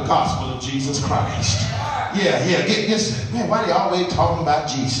about the gospel of Jesus Christ. Man, why are they always talking about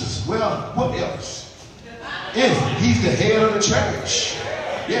Jesus? Well, what else? He's the head of the church.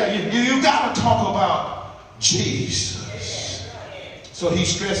 Yeah, you got to talk about Jesus. So he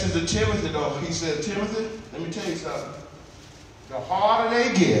stresses to Timothy, though. He said, Timothy, let me tell you something. The harder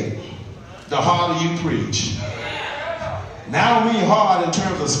they get, the harder you preach. Now, I don't mean hard in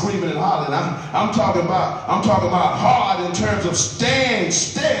terms of screaming and hollering. I'm talking about hard in terms of staying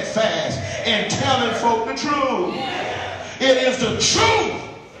steadfast and telling folk the truth. It is the truth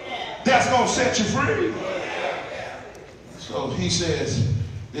that's going to set you free. So he says,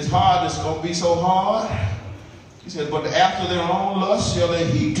 this hardness is going to be so hard. He says, but after their own lust shall they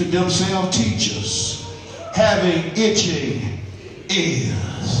heap to themselves teachers, having itching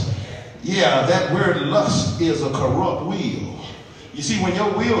ears. Yeah, that word lust is a corrupt will. You see, when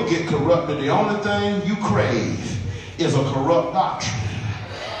your will get corrupted, the only thing you crave is a corrupt doctrine.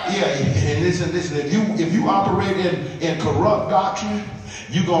 Yeah, and listen, if you operate in corrupt doctrine,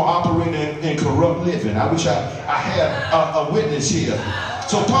 you're going to operate in corrupt living. I wish I had a witness here.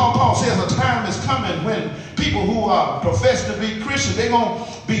 So Paul says a time is coming when people who profess to be Christians, they're going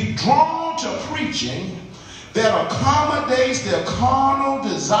to be drawn to preaching that accommodates their carnal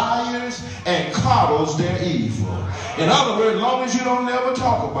desires and coddles their evil. In other words, as long as you don't never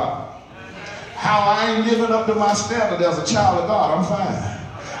talk about how I ain't living up to my standard as a child of God, I'm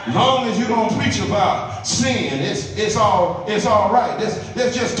fine. Long as you don't preach about sin, it's all right.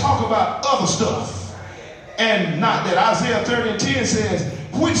 Let's just talk about other stuff. And not that Isaiah 30:10 says,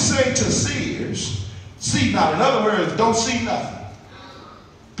 which say to seers, see not. In other words, don't see nothing.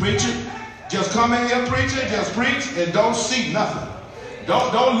 Preacher, just come in here, preacher, just preach and don't see nothing.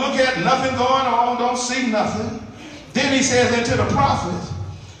 Don't look at nothing going on, don't see nothing. Then he says unto the prophets,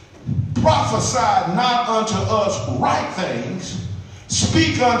 prophesy not unto us right things,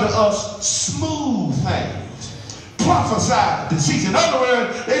 speak unto us smooth things. Prophesy deceit. In other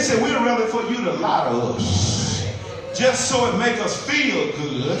words, they said we're ready for you to lie to us, just so it make us feel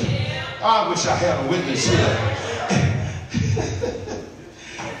good. I wish I had a witness here.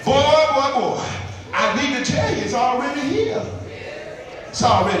 boy, I need to tell you, it's already here. It's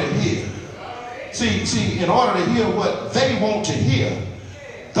already here. See, in order to hear what they want to hear,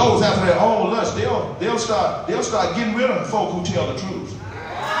 those after their own lust, they'll start getting rid of folk who tell the truth.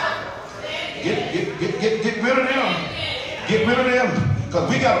 Get rid of them. Get rid of them. Because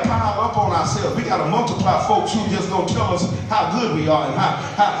we got to pile up on ourselves. We got to multiply folks who just going to tell us how good we are and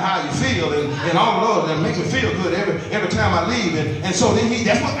how you feel and all of those and make me feel good every time I leave. And so then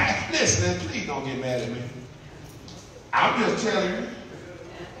that's what listen, please don't get mad at me. I'm just telling you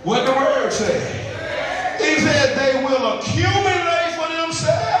what the word says. He said they will accumulate for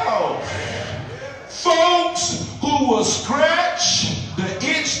themselves folks who will scratch the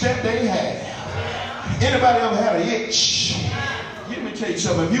itch that they have. Anybody ever had an itch? Let me tell you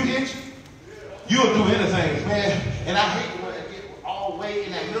something. If you itch, you'll do anything, man. And I hate when I get all the way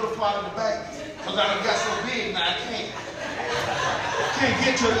in that middle part of the back because I done got so big now I can't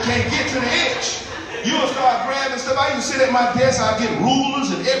get to the itch. You'll start grabbing stuff. I used to sit at my desk, I get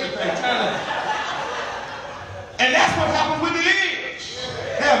rulers and everything and that's what happened with the ears.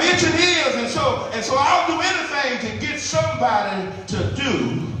 They have itching ears, and so I'll do anything to get somebody to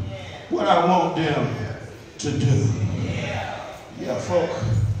do what I want them to do. Yeah, folk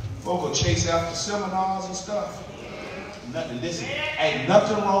will chase after seminars and stuff. Listen, ain't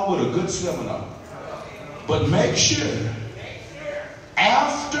nothing wrong with a good seminar. But make sure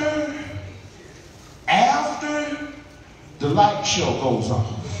after the light show goes on.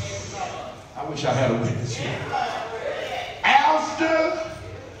 I wish I had a witness here. After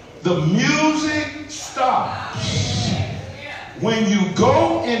the music stops, when you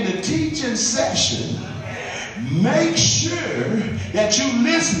go in the teaching session, make sure that you're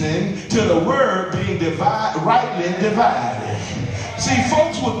listening to the word being rightly divided. See,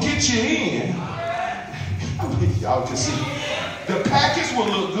 folks will get you in. I mean, y'all can see. The package will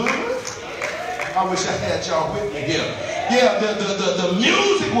look good. I wish I had y'all with me here. Yeah, the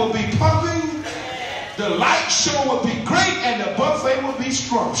music will be pumping. The light show will be great and the buffet will be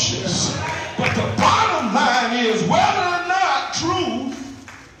scrumptious. But the bottom line is whether or not truth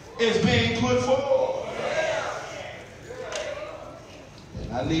is being put forward.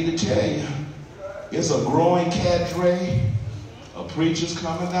 And I need to tell you, it's a growing cadre of preachers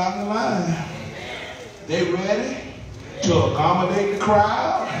coming down the line. They ready to accommodate the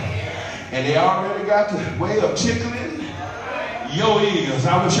crowd, and they already got the way of tickling your ears.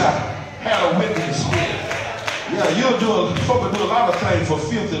 I wish I had a witness here. Yeah, folk will do a lot of things for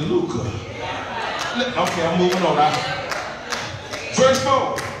filthy lucre. Okay, I'm moving on now. Verse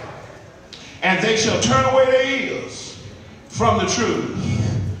 4. And they shall turn away their ears from the truth,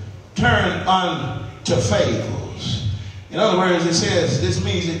 turn unto fables. In other words, it says this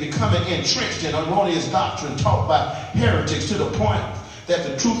means it becoming entrenched in erroneous doctrine taught by heretics to the point that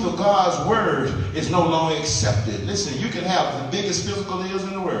the truth of God's word is no longer accepted. Listen, you can have the biggest physical ears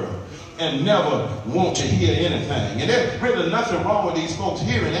in the world and never want to hear anything. And there's really nothing wrong with these folks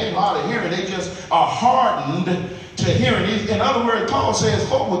hearing. They ain't hard of hearing. They just are hardened to hearing. In other words, Paul says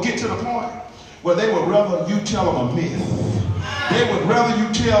folk will get to the point where they would rather you tell them a myth. They would rather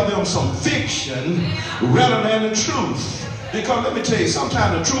you tell them some fiction rather than the truth. Because let me tell you,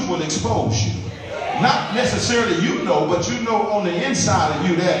 sometimes the truth will expose you. Not necessarily you know, but you know on the inside of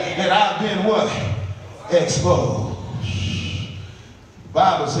you that I've been what? Exposed. The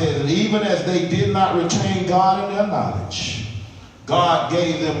Bible says that even as they did not retain God in their knowledge, God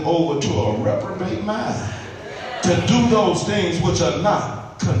gave them over to a reprobate mind to do those things which are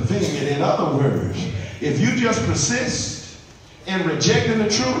not convenient. In other words, if you just persist in rejecting the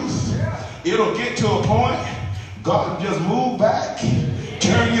truth, it'll get to a point God will just move back,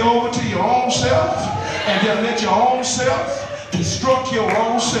 turn you over to your own self, and then let your own self destruct your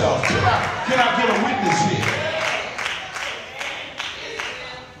own self. Can I get a witness here?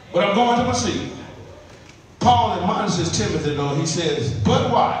 But I'm going to my seat. Paul admonishes Timothy, though. He says,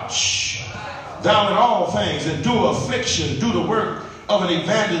 but watch thou in all things, endure affliction, do the work of an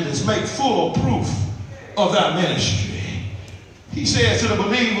evangelist, make full proof of thy ministry. He says to the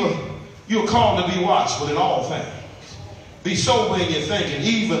believer, you're called to be watchful in all things. Be sober in your thinking,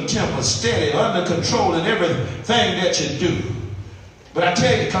 even temper, steady, under control in everything that you do. But I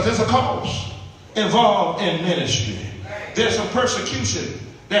tell you, because there's a cause involved in ministry. There's some persecution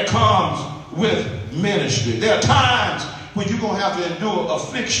that comes with ministry. There are times when you're going to have to endure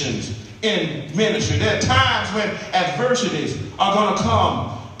afflictions in ministry. There are times when adversities are going to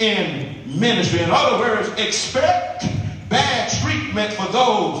come in ministry. In other words, expect bad treatment from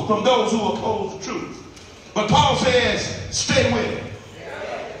those who oppose the truth. But Paul says, stay with it.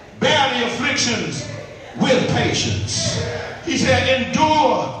 Bear the afflictions with patience. He said,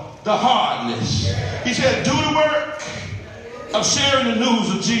 endure the hardness. He said, do the work of sharing the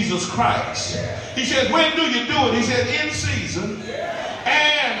news of Jesus Christ. He said, when do you do it? He said, in season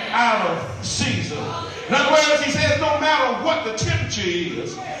and out of season. In other words, he says, no matter what the temperature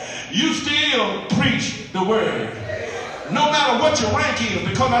is, you still preach the word. No matter what your rank is,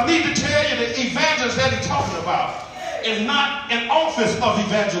 because I need to tell you the evangelist that he's talking about is not an office of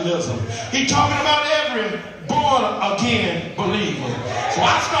evangelism. He's talking about every born again believer. So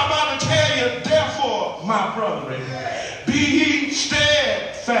I stop by to tell you, therefore, my brethren, be ye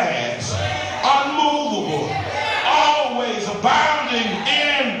steadfast, unmovable, always abounding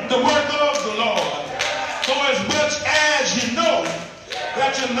in the work of the Lord. For as much as you know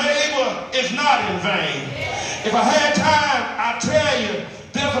that your labor is not in vain. If I had time, I tell you,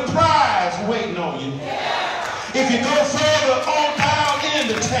 there's a prize waiting on you. If you go further on down in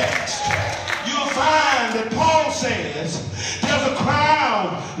the text, you'll find that Paul says, there's a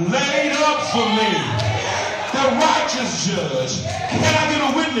crown laid up for me. The righteous judge, can I get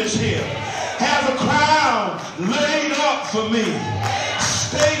a witness here? Has a crown laid up for me.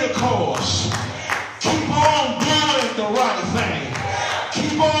 Stay the course. Keep on doing the right thing.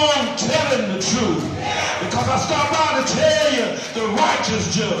 Keep on telling the truth. Because I stopped by to tell you, the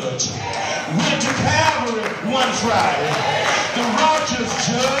righteous judge went to Calvary one Friday. The righteous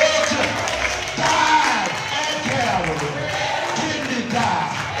judge died at Calvary. Didn't he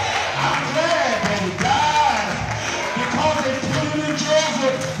die? I'm glad that he died, because they put him in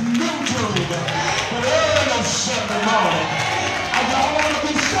Joseph new tomb. But early Sunday morning, y'all want to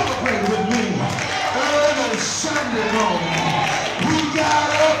be celebrated with me. Early Sunday morning, we got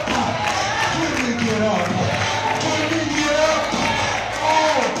up. Get up. Can we get up?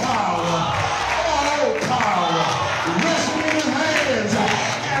 All power. All power. Rest in his hands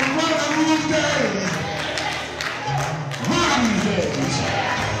and run these days. Run these days.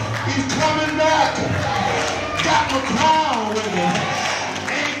 He's coming back. Got my crown with him.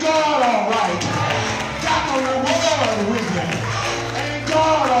 Ain't God all right? Got my reward with him. Ain't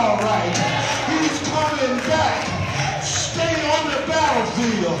God all right? He's coming back. Stay on the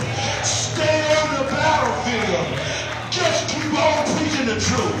battlefield. Stay on the battlefield. Just keep on preaching the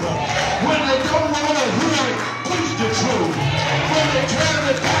truth. When they don't want to hear it, preach the truth. When they turn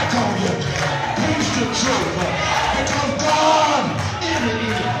it back on you, preach the truth. Because God in the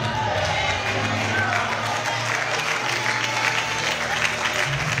end.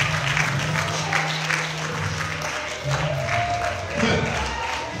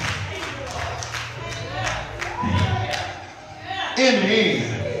 In the end.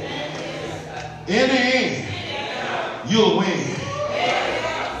 In the end, you'll win.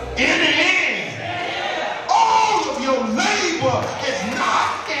 In the end, all of your labor is not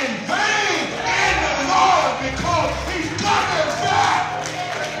in vain in the Lord, because he's coming back.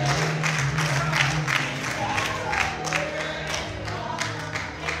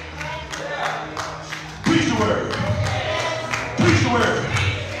 Preach the word. Preach the word.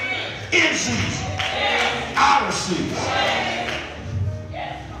 In season. Out of season.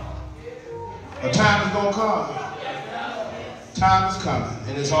 A time is going to come. Time is coming,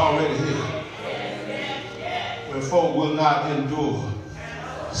 and it's already here, when folk will not endure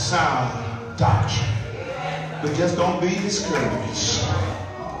sound doctrine. But just don't be discouraged.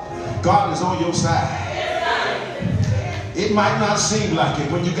 God is on your side. It might not seem like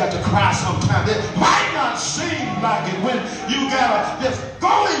it when you got to cry sometimes. It might not seem like it when you got to just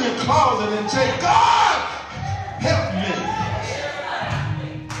go in your closet and say, God, help me.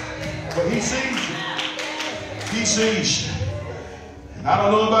 ceased. And I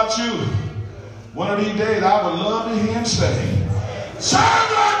don't know about you. One of these days I would love to hear him say,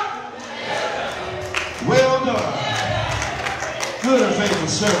 servant, well done. Good and faithful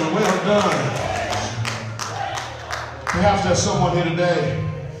servant, well done. Perhaps there's someone here today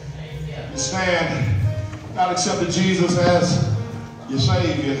to stand, not accepted Jesus as your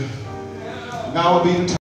Savior. Now will be the time.